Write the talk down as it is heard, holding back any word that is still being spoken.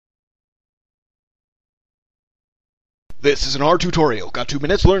This is an R tutorial. Got 2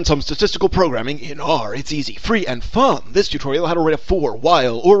 minutes? Learn some statistical programming in R. It's easy, free, and fun. This tutorial how to write a for,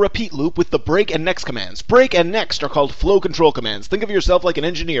 while, or repeat loop with the break and next commands. Break and next are called flow control commands. Think of yourself like an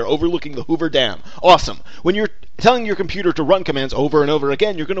engineer overlooking the Hoover Dam. Awesome. When you're telling your computer to run commands over and over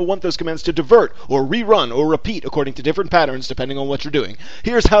again, you're going to want those commands to divert, or rerun, or repeat according to different patterns depending on what you're doing.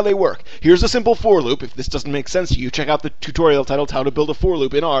 Here's how they work. Here's a simple for loop. If this doesn't make sense to you, check out the tutorial titled How to Build a For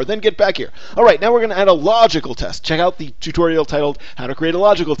Loop in R, then get back here. Alright, now we're going to add a logical test. Check out the tutorial titled How to Create a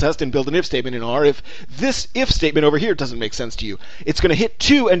Logical Test and Build an If Statement in R if this if statement over here doesn't make sense to you. It's going to hit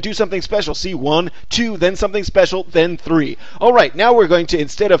 2 and do something special. See, 1, 2, then something special, then 3. Alright, now we're going to,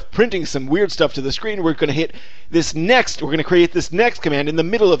 instead of printing some weird stuff to the screen, we're going to hit this next, we're going to create this next command in the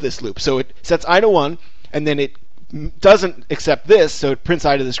middle of this loop. So it sets I to 1, and then it doesn't accept this, so it prints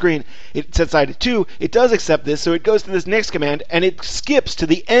I to the screen. It sets I to 2, it does accept this, so it goes to this next command, and it skips to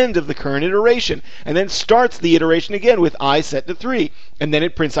the end of the current iteration, and then starts the iteration again with I set to 3, and then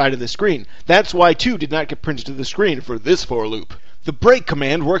it prints I to the screen. That's why 2 did not get printed to the screen for this for loop. The break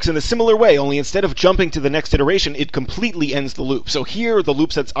command works in a similar way, only instead of jumping to the next iteration, it completely ends the loop. So here, the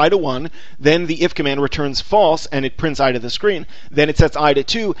loop sets I to 1, then the if command returns false, and it prints I to the screen. Then it sets I to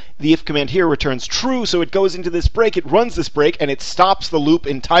 2, the if command here returns true, so it goes into this break, it runs this break, and it stops the loop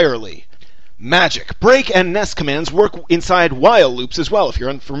entirely. Magic! Break and nest commands work inside while loops as well. If you're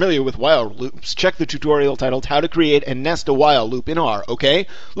unfamiliar with while loops, check the tutorial titled How to Create and Nest a While Loop in R, okay?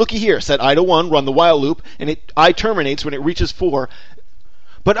 Looky here, set I to 1, run the while loop, and I terminates when it reaches 4.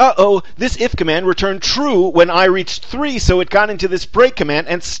 But uh-oh, this if command returned true when I reached 3, so it got into this break command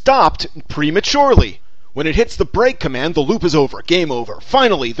and stopped prematurely. When it hits the break command, the loop is over. Game over.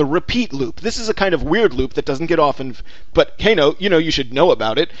 Finally, the repeat loop. This is a kind of weird loop that doesn't get often, but hey, you should know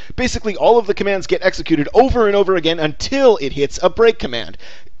about it. Basically, all of the commands get executed over and over again until it hits a break command.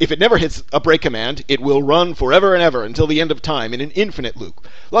 If it never hits a break command, it will run forever and ever until the end of time in an infinite loop.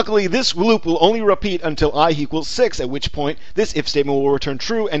 Luckily, this loop will only repeat until I equals 6, at which point this if statement will return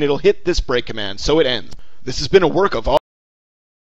true and it'll hit this break command, so it ends. This has been a work of